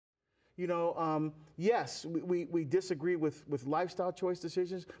Yes, we disagree with lifestyle choice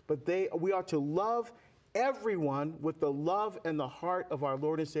decisions, but we are to love everyone with the love and the heart of our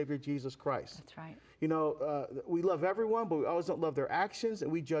Lord and Savior Jesus Christ. That's right. We love everyone, but we always don't love their actions,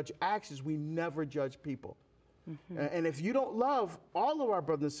 and we judge actions. We never judge people. And if you don't love all of our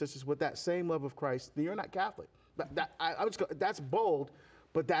brothers and sisters with that same love of Christ, then you're not Catholic. That's bold,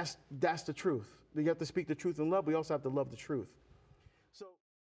 but that's the truth. You have to speak the truth in love. We also have to love the truth.